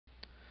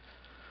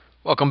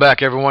Welcome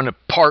back, everyone, to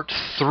part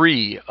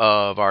 3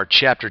 of our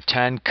Chapter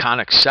 10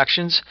 Conic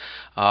sections.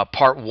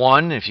 Part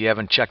 1, if you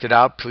haven't checked it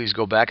out, please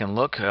go back and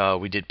look.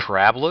 We did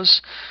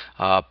parabolas.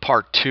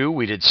 Part 2,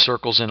 we did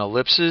circles and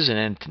ellipses. And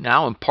then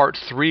now in Part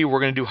 3, we're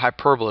going to do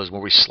hyperbolas,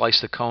 where we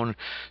slice the cone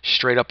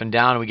straight up and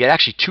down. And we get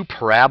actually two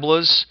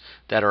parabolas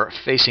that are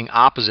facing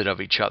opposite of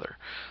each other.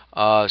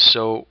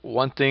 So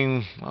one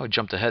thing, I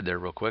jumped ahead there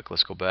real quick.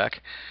 Let's go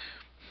back.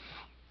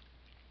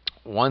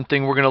 One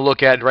thing we're going to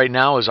look at right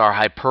now is our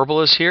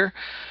hyperbolas here,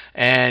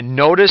 and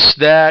notice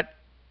that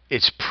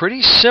it's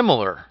pretty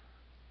similar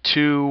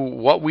to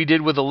what we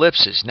did with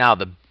ellipses. Now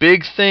the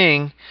big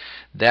thing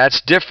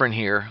that's different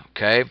here,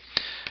 okay,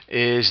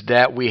 is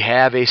that we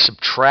have a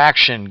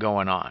subtraction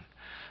going on.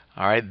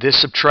 Alright,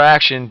 this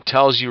subtraction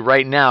tells you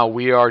right now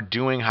we are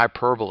doing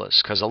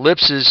hyperbolas, because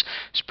ellipses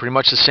is pretty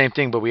much the same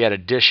thing, but we had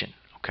addition.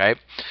 Okay,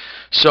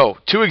 so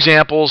two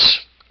examples.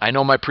 I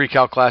know my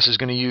pre-calc class is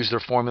going to use their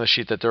formula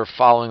sheet that they're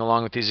following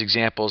along with these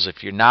examples.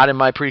 If you're not in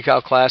my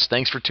pre-calc class,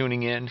 thanks for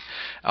tuning in.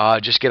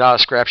 Just get out a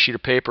scrap sheet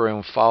of paper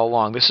and follow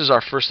along. This is our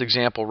first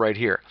example right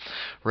here.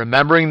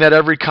 Remembering that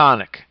every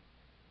conic,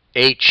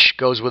 H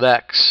goes with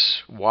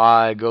X,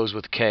 Y goes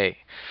with K.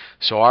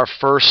 So our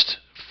first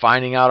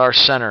finding out our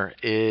center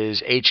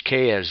is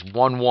HK as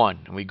 1, 1,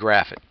 and we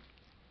graph it.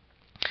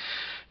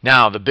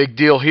 Now the big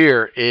deal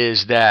here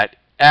is that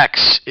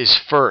X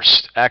is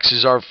first. X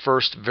is our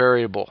first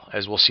variable,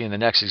 as we'll see in the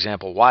next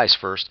example. Y is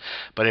first.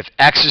 But if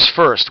X is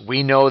first,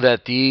 we know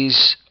that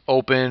these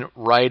open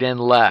right and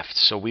left.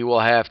 So we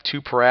will have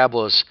two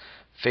parabolas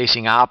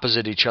facing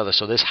opposite each other.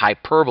 So this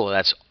hyperbola,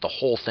 that's the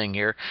whole thing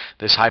here,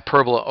 this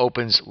hyperbola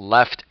opens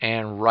left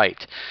and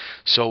right.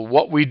 So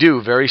what we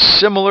do, very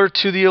similar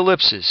to the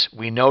ellipses,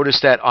 we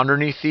notice that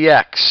underneath the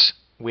X,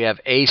 we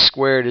have a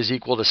squared is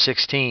equal to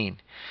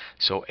 16.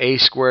 So a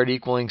squared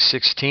equaling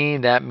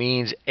 16, that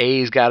means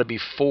a's got to be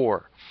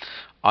 4.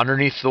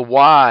 Underneath the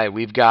y,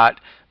 we've got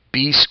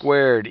b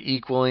squared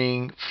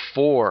equaling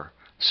 4.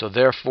 So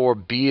therefore,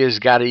 b has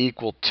got to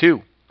equal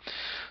 2.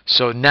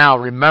 So now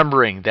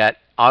remembering that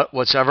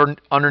what's ever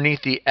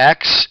underneath the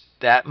x,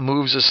 that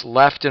moves us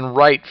left and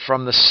right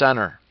from the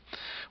center.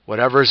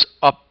 Whatever's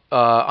up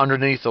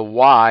underneath the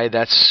y,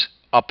 that's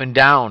up and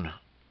down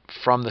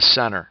from the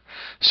center.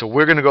 So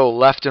we're going to go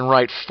left and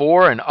right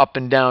 4 and up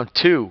and down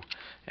 2.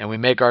 And we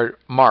make our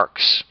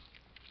marks.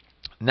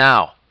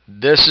 Now,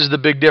 this is the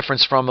big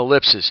difference from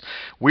ellipses.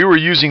 We were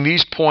using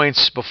these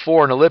points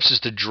before in ellipses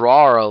to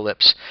draw our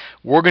ellipse.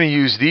 We're going to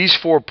use these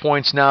 4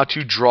 points now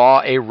to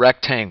draw a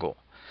rectangle.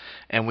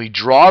 And we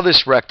draw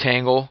this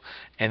rectangle,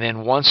 and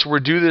then once we're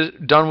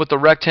done with the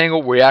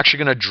rectangle, we're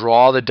actually going to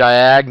draw the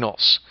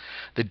diagonals.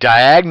 The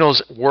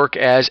diagonals work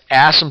as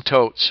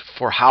asymptotes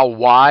for how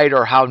wide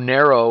or how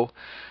narrow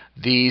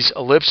these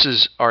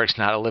ellipses, or it's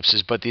not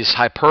ellipses, but these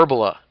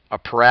hyperbola, a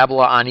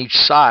parabola on each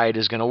side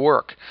is going to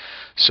work.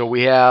 So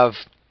we have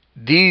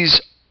these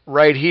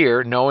right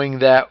here, knowing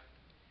that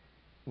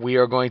we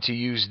are going to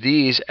use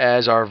these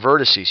as our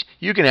vertices.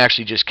 You can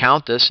actually just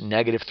count this,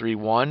 -3,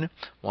 1,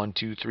 1,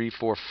 2, 3,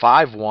 4,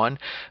 5, 1.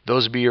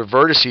 Those would be your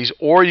vertices,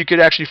 or you could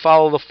actually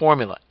follow the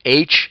formula.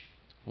 H,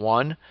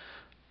 1,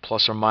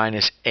 plus or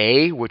minus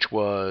A, which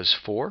was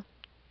 4,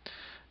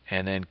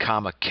 and then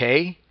comma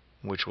K,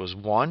 which was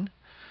 1.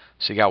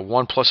 So you got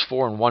 1 plus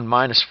 4 and 1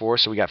 minus 4,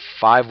 so we got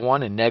 5,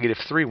 1 and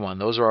 -3, 1.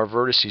 Those are our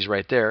vertices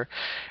right there.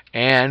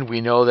 And we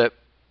know that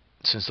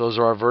since those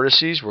are our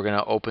vertices, we're going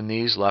to open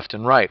these left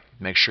and right.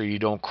 Make sure you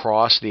don't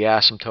cross the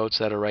asymptotes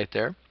that are right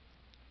there.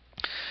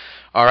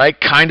 All right,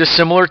 kind of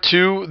similar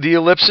to the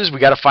ellipses. We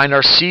got to find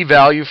our C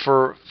value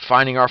for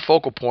finding our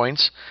focal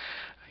points.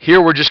 Here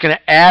we're just going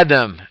to add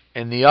them.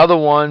 And the other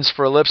ones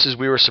for ellipses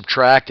we were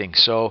subtracting.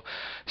 So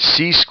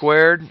C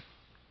squared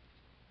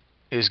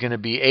is going to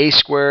be a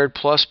squared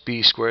plus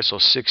b squared, so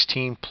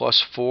 16 plus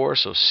 4,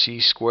 so c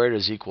squared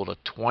is equal to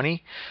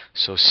 20.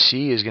 So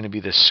c is going to be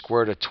the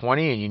square root of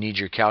 20, and you need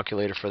your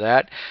calculator for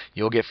that.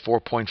 You'll get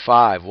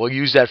 4.5. We'll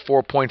use that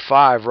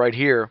 4.5 right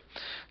here.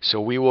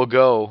 So we will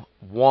go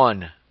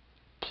 1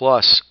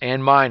 plus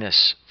and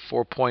minus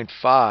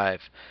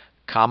 4.5,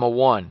 comma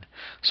 1.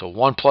 So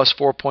 1 plus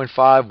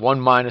 4.5, 1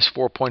 minus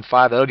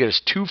 4.5, that'll get us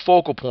 2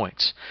 focal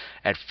points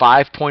at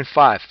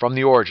 5.5 from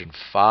the origin.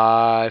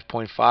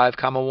 5.5,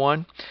 comma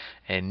 1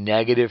 and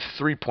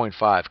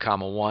 -3.5,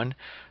 comma 1.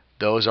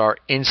 Those are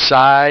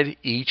inside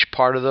each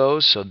part of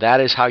those, so that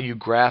is how you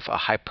graph a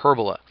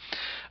hyperbola.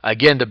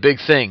 Again, the big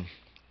thing,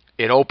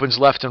 it opens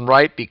left and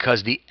right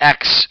because the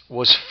x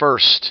was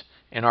first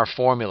in our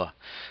formula.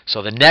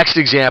 So the next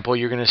example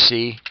you're going to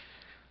see,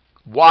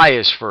 y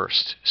is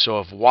first. So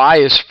if y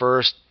is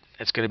first,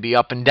 it's going to be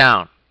up and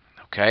down.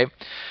 Okay.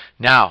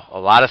 Now, a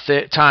lot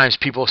of times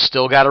people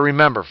still got to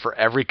remember, for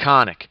every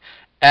conic,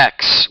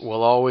 x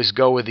will always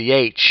go with the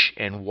h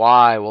and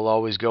y will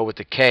always go with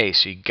the k.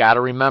 So you got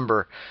to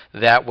remember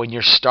that when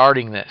you're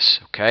starting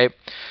this. Okay.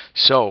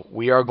 So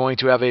we are going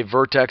to have a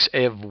vertex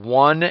of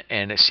 1,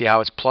 and see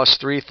how it's plus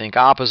 3. Think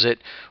opposite.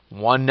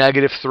 1,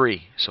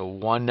 -3. So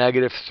 1,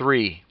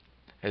 -3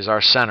 is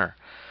our center.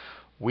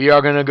 we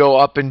are going to go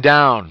up and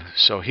down.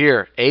 So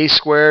here, a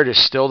squared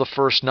is still the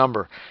first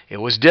number. It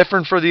was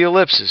different for the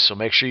ellipses, so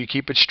make sure you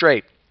keep it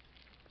straight.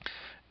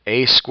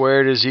 A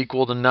squared is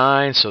equal to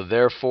 9, so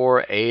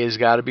therefore a has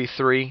got to be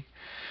 3.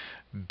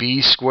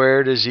 B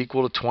squared is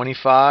equal to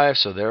 25,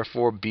 so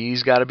therefore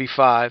b's got to be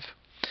 5.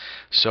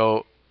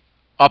 So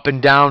up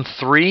and down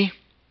 3,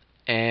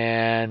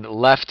 and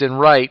left and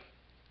right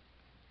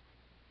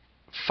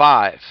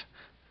 5.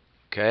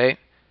 Okay?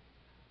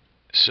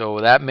 So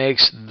that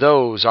makes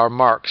those our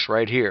marks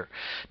right here.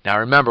 Now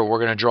remember, we're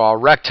going to draw a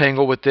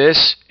rectangle with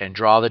this and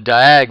draw the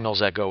diagonals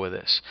that go with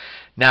this.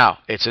 Now,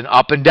 it's an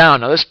up and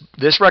down. Now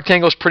this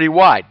rectangle is pretty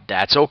wide.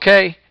 That's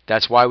okay.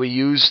 That's why we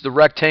use the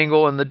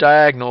rectangle and the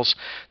diagonals.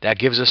 That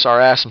gives us our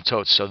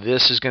asymptotes. So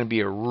this is going to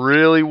be a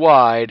really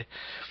wide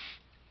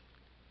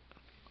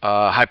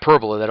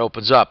hyperbola that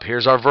opens up.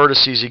 Here's our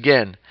vertices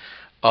again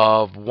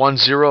of 1,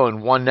 0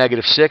 and 1,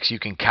 negative 6. You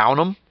can count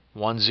them.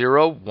 1,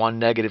 0, 1,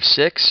 negative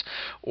 6.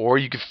 Or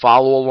you could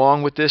follow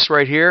along with this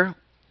right here.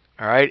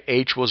 All right,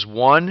 H was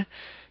 1.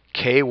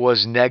 K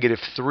was negative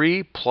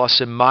 3,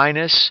 plus and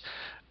minus.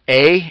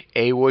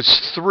 A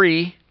was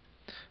 3.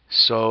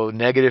 So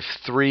negative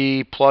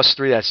 3 plus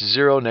 3, that's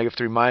 0. Negative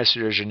 3 minus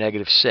 3, there's your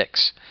negative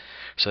 6.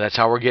 So that's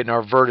how we're getting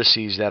our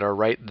vertices that are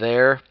right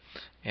there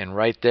and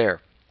right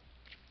there.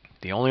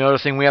 The only other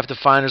thing we have to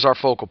find is our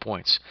focal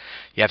points.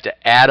 You have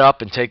to add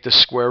up and take the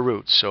square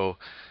root. So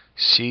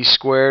c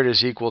squared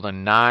is equal to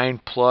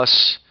 9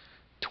 plus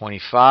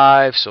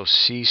 25. So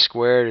c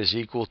squared is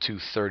equal to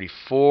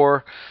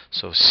 34.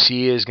 So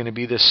c is going to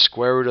be the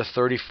square root of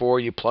 34.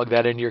 You plug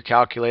that into your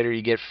calculator,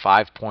 you get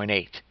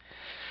 5.8.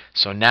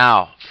 So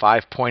now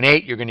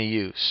 5.8 you're going to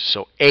use.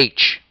 So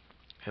h,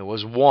 it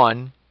was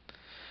 1.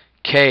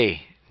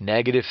 K,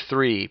 negative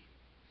 3,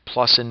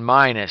 plus and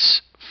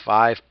minus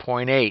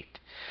 5.8.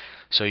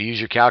 So you use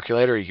your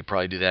calculator. You could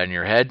probably do that in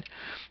your head.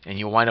 And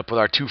you'll wind up with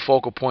our two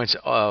focal points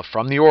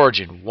from the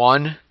origin.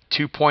 1,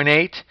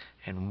 2.8,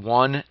 and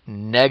 1,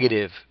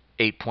 negative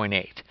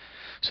 8.8.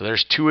 So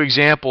there's two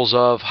examples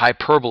of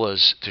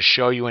hyperbolas to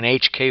show you an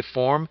HK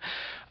form.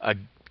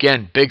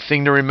 Again, big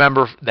thing to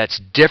remember that's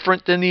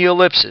different than the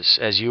ellipses,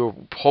 as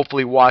you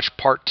hopefully watch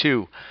part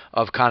 2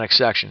 of conic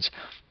sections.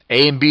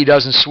 A and B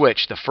doesn't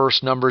switch. The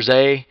first number's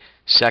A,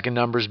 second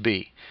number's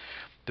B.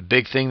 The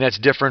big thing that's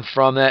different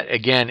from that,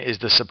 again, is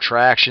the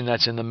subtraction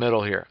that's in the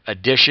middle here.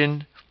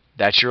 Addition,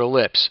 that's your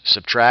ellipse.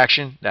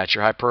 Subtraction, that's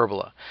your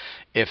hyperbola.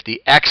 If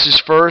the x is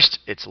first,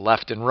 it's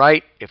left and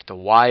right. If the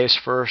y is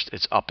first,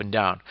 it's up and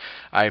down.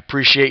 I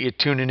appreciate you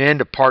tuning in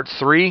to part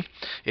 3.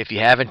 If you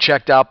haven't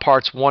checked out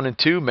parts 1 and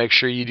 2, make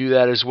sure you do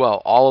that as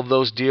well. All of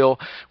those deal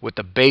with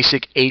the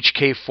basic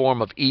HK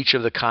form of each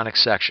of the conic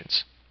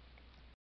sections.